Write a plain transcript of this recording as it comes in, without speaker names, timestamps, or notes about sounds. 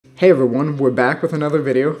Hey everyone, we're back with another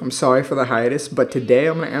video. I'm sorry for the hiatus, but today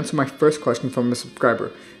I'm going to answer my first question from a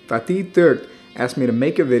subscriber. Fatih Turk asked me to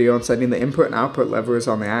make a video on setting the input and output levers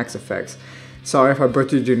on the Axe-Fx. Sorry if I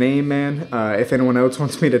butchered your name, man. If anyone else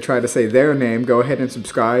wants me to try to say their name, go ahead and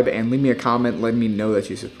subscribe and leave me a comment letting me know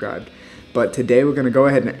that you subscribed. But today we're going to go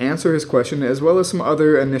ahead and answer his question as well as some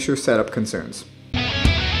other initial setup concerns.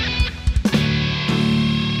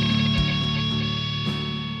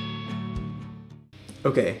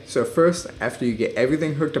 Okay, so first, after you get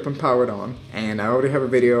everything hooked up and powered on, and I already have a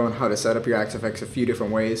video on how to set up your Axe-Fx a few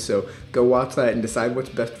different ways, so go watch that and decide what's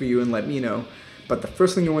best for you and let me know. But the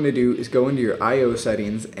first thing you want to do is go into your I/O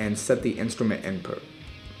settings and set the instrument input.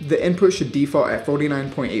 The input should default at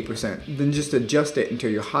 49.8%, then just adjust it until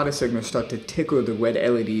your hottest signals start to tickle the red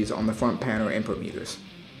LEDs on the front panel input meters.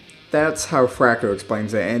 That's how Fractal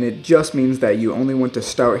explains it, and it just means that you only want to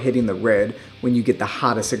start hitting the red when you get the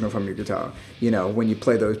hottest signal from your guitar. You know, when you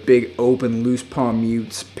play those big open loose palm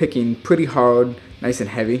mutes, picking pretty hard, nice and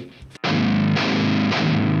heavy.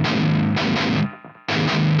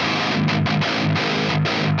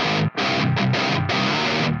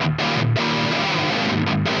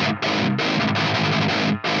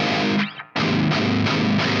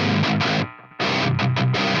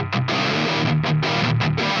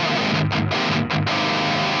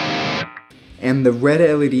 And the red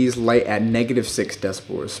LEDs light at -6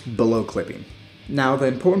 decibels, below clipping. Now, the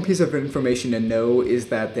important piece of information to know is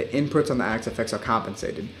that the inputs on the Axe-Fx are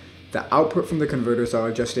compensated. The output from the converters are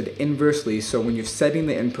adjusted inversely, so when you're setting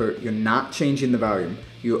the input, you're not changing the volume.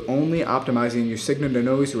 You're only optimizing your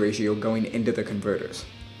signal-to-noise ratio going into the converters.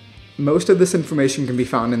 Most of this information can be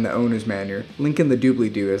found in the owner's manual, link in the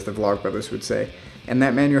doobly-doo as the Vlogbrothers would say, and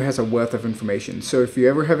that manual has a wealth of information, so if you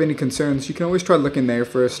ever have any concerns, you can always try looking there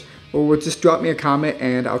first, or just drop me a comment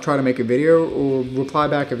and I'll try to make a video or reply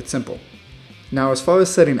back if it's simple. Now, as far as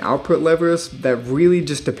setting output levers, that really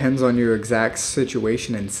just depends on your exact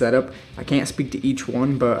situation and setup. I can't speak to each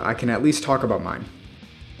one, but I can at least talk about mine.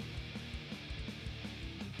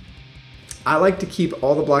 I like to keep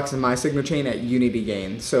all the blocks in my signal chain at unity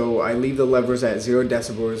gain, so I leave the levers at 0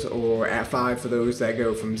 decibels or at 5 for those that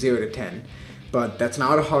go from 0 to 10. But that's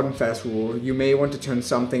not a hard and fast rule. You may want to turn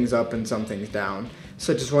some things up and some things down,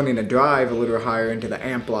 such as running a drive a little higher into the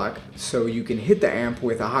amp block so you can hit the amp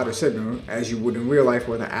with a hotter signal as you would in real life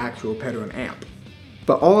with an actual pedal and amp.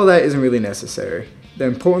 But all of that isn't really necessary. The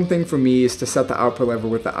important thing for me is to set the output lever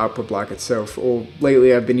with the output block itself, or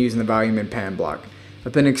lately I've been using the volume and pan block.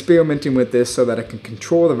 I've been experimenting with this so that I can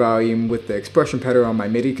control the volume with the expression pedal on my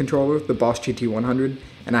MIDI controller, the Boss GT100,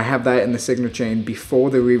 and I have that in the signal chain before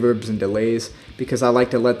the reverbs and delays because I like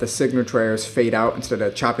to let the signal trails fade out instead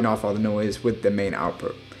of chopping off all the noise with the main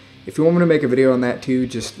output. If you want me to make a video on that too,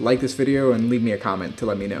 just like this video and leave me a comment to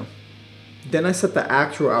let me know. Then I set the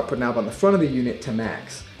actual output knob on the front of the unit to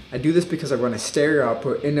max. I do this because I run a stereo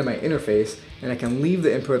output into my interface and I can leave the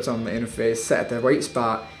inputs on the interface set at the right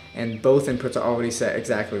spot and both inputs are already set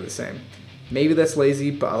exactly the same. Maybe that's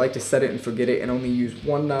lazy, but I like to set it and forget it and only use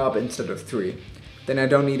one knob instead of 3. Then I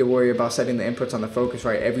don't need to worry about setting the inputs on the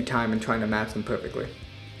Focusrite every time and trying to match them perfectly.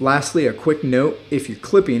 Lastly, a quick note, if you're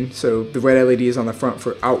clipping, so the red LED is on the front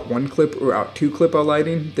for out 1 clip or out 2 clip of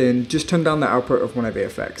lighting, then just turn down the output of one of the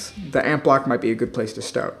effects. The amp block might be a good place to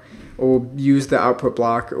start. Or use the output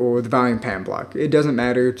block or the volume pan block. It doesn't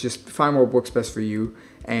matter, just find what works best for you.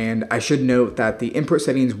 And I should note that the input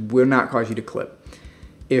settings will not cause you to clip.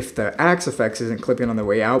 If the Axe-Fx isn't clipping on the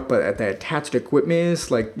way out, but the attached equipment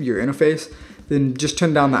is, like your interface, then just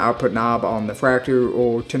turn down the output knob on the Fractal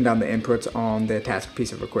or turn down the inputs on the attached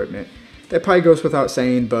piece of equipment. That probably goes without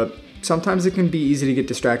saying, but sometimes it can be easy to get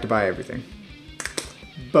distracted by everything.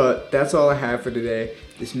 But that's all I have for today.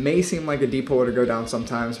 This may seem like a deep hole to go down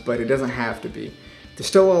sometimes, but it doesn't have to be. There's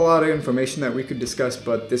still a lot of information that we could discuss,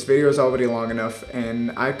 but this video is already long enough,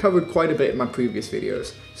 and I covered quite a bit in my previous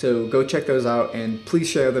videos. So go check those out, and please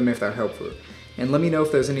share them if they're helpful. And let me know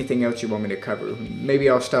if there's anything else you want me to cover. Maybe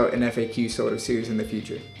I'll start an FAQ sort of series in the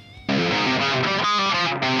future.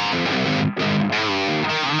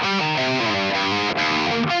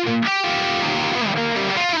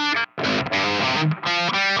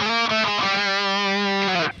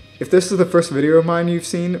 If this is the first video of mine you've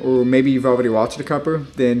seen, or maybe you've already watched a couple,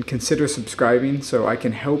 then consider subscribing so I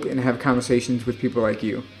can help and have conversations with people like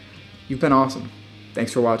you. You've been awesome.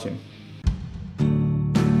 Thanks for watching.